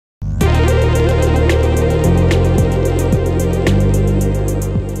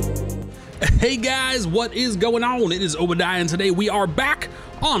Hey guys, what is going on? It is Obediah, and today we are back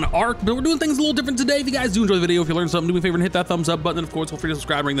on Ark, but we're doing things a little different today. If you guys do enjoy the video, if you learned something, do me a favor and hit that thumbs up button, and of course, feel free to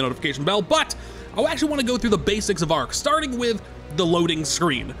subscribe and ring the notification bell. But I actually want to go through the basics of Ark, starting with the loading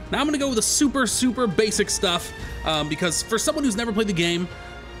screen. Now I'm going to go with the super basic stuff, because for someone who's never played the game,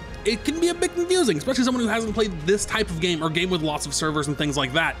 it can be a bit confusing, especially someone who hasn't played this type of game or game with lots of servers and things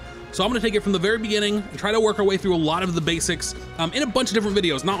like that. So I'm gonna take it from the very beginning and try to work our way through a lot of the basics in a bunch of different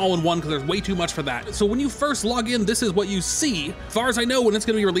videos, not all in one because there's way too much for that. So when you first log in, this is what you see. As far as I know, when it's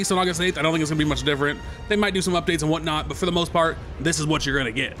gonna be released on August 8th, I don't think it's gonna be much different. They might do some updates and whatnot, but for the most part, this is what you're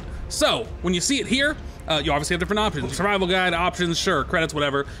gonna get. So when you see it here, you obviously have different options. Survival guide, options, sure, credits,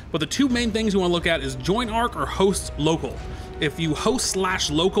 whatever. But the two main things you wanna look at is join Ark or host local. If you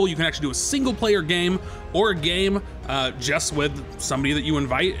host/local, you can actually do a single player game or a game just with somebody that you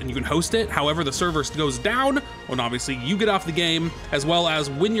invite and you can host it. However, the server goes down when obviously you get off the game, as well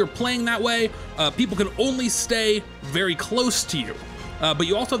as when you're playing that way, people can only stay very close to you. But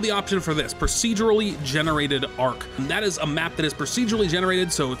you also have the option for this, procedurally generated Ark. And that is a map that is procedurally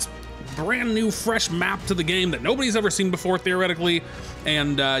generated, so it's brand new, fresh map to the game that nobody's ever seen before, theoretically.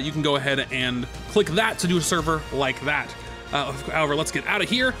 And you can go ahead and click that to do a server like that. However, let's get out of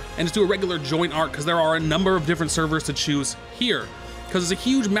here and just do a regular join Ark, because there are a number of different servers to choose here, because it's a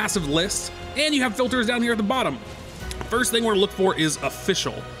huge, massive list, and you have filters down here at the bottom. First thing we're gonna look for is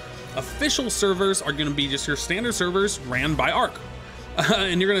official. Official servers are gonna be just your standard servers ran by Ark.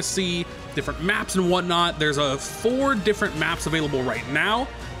 And you're gonna see different maps and whatnot. There's 4 different maps available right now.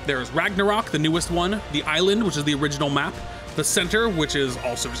 There's Ragnarok, the newest one, the Island, which is the original map, the Center, which is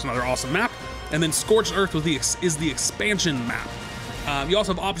also just another awesome map, and then Scorched Earth is the expansion map. You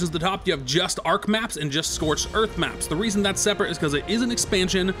also have options at the top. You have just Ark maps and just Scorched Earth maps. The reason that's separate is because it is an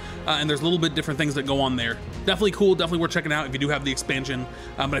expansion, and there's a little bit different things that go on there. Definitely cool, definitely worth checking out if you do have the expansion,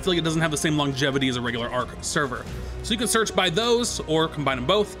 but I feel like it doesn't have the same longevity as a regular Ark server. So you can search by those or combine them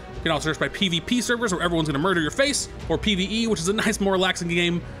both. You can also search by PvP servers where everyone's gonna murder your face, or PvE, which is a nice, more relaxing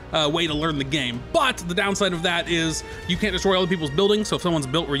game way to learn the game. But the downside of that is you can't destroy other people's buildings, so if someone's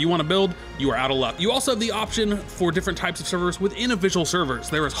built where you wanna build, you are out of luck. You also have the option for different types of servers within official servers.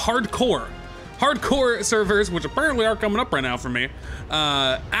 There is hardcore servers, which apparently are coming up right now for me.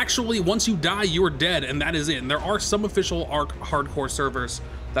 Actually, once you die, you're dead, and that is it. And there are some official Ark hardcore servers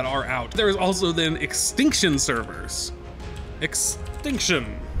that are out. There is also then extinction servers. Extinction.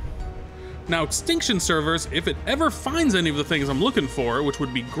 Now, extinction servers, if it ever finds any of the things I'm looking for, which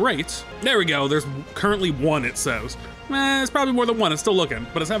would be great. There we go, there's currently 1, it says. It's probably more than 1, it's still looking,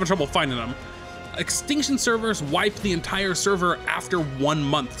 but it's having trouble finding them. Extinction servers wipe the entire server after 1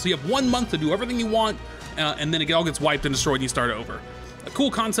 month. So you have 1 month to do everything you want, and then it all gets wiped and destroyed and you start over. A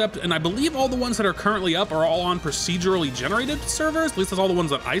cool concept, and I believe all the ones that are currently up are all on procedurally generated servers. At least that's all the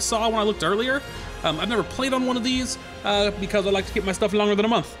ones that I saw when I looked earlier. I've never played on one of these because I like to keep my stuff longer than a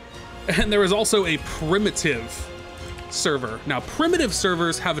month. And there is also a primitive server. Now, primitive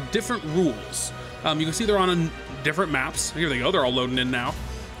servers have different rules. You can see they're on different maps. Here they go, they're all loading in now.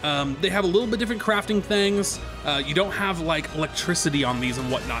 They have a little bit different crafting things. You don't have like electricity on these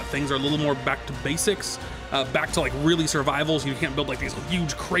and whatnot. Things are a little more back to basics, back to like really survivals. You can't build like these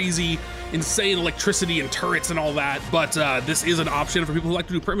huge, crazy, insane electricity and turrets and all that. But this is an option for people who like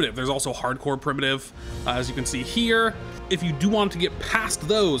to do primitive. There's also hardcore primitive, as you can see here. If you do want to get past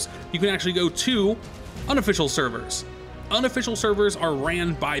those, you can actually go to unofficial servers. Unofficial servers are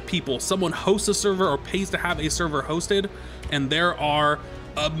ran by people. Someone hosts a server or pays to have a server hosted, and there are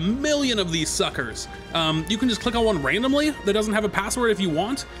a million of these suckers. You can just click on one randomly that doesn't have a password if you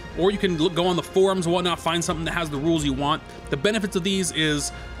want, or you can go on the forums and whatnot, find something that has the rules you want. The benefits of these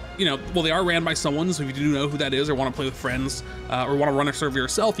is, you know, well, they are ran by someone, so if you do know who that is or want to play with friends or want to run a server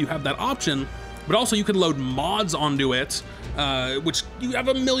yourself, you have that option. But also you can load mods onto it, which you have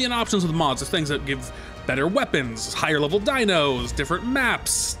a million options with mods. There's things that give better weapons, higher level dinos, different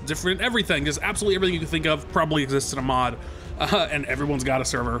maps, different everything. Just absolutely everything you can think of probably exists in a mod. And everyone's got a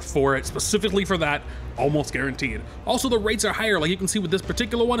server for it, specifically for that, almost guaranteed. Also, the rates are higher. Like you can see with this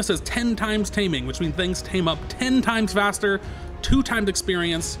particular one, it says 10 times taming, which means things tame up 10 times faster, 2 times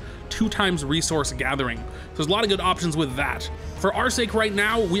experience, 2 times resource gathering. So there's a lot of good options with that. For our sake right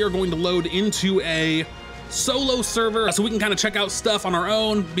now, we are going to load into a solo server, so we can kind of check out stuff on our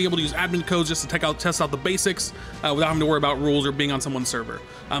own, be able to use admin codes just to test out the basics without having to worry about rules or being on someone's server.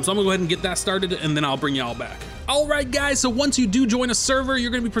 So I'm gonna go ahead and get that started, and then I'll bring y'all back. All right, guys, so once you do join a server,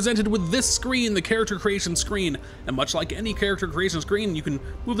 you're gonna be presented with this screen, the character creation screen. And much like any character creation screen, you can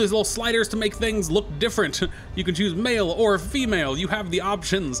move these little sliders to make things look different. You can choose male or female. You have the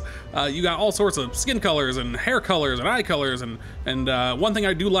options. You got all sorts of skin colors and hair colors and eye colors. And one thing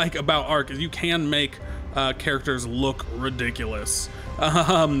I do like about Ark is you can make characters look ridiculous,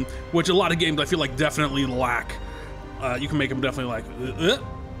 which a lot of games I feel like definitely lack. You can make them definitely like,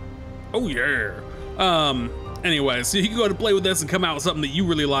 oh yeah. Anyway, so you can go to play with this and come out with something that you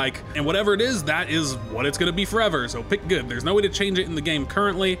really like, and whatever it is, that is what it's gonna be forever, so pick good. There's no way to change it in the game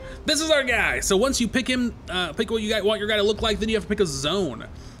currently. This is our guy. So once you pick him, pick what you want your guy to look like, then you have to pick a zone.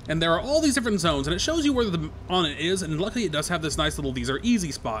 And there are all these different zones, and it shows you where the on it is, and luckily it does have this nice little, these are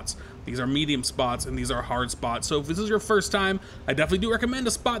easy spots, these are medium spots, and these are hard spots. So if this is your first time, I definitely do recommend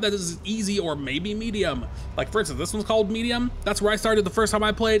a spot that is easy or maybe medium. Like for instance, this one's called medium. That's where I started the first time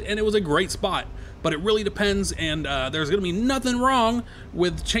I played, and it was a great spot. But it really depends, and there's gonna be nothing wrong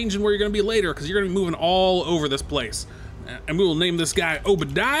with changing where you're gonna be later, because you're gonna be moving all over this place. And we will name this guy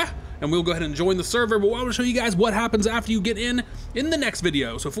Obediah, and we'll go ahead and join the server, but I want to show you guys what happens after you get in the next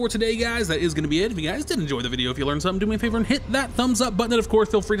video. So for today, guys, that is going to be it. If you guys did enjoy the video, if you learned something, do me a favor and hit that thumbs up button, and of course,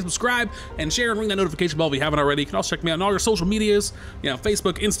 feel free to subscribe and share and ring that notification bell if you haven't already. You can also check me out on all your social medias, you know,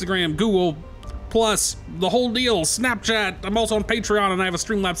 Facebook, Instagram, Google, Plus, the whole deal, Snapchat. I'm also on Patreon, and I have a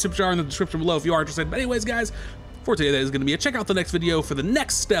Streamlabs tip jar in the description below if you are interested. But anyways, guys, for today, that is going to be it. Check out the next video for the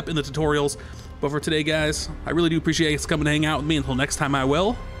next step in the tutorials. But for today, guys, I really do appreciate you coming to hang out with me. Until next time, I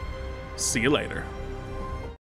will see you later.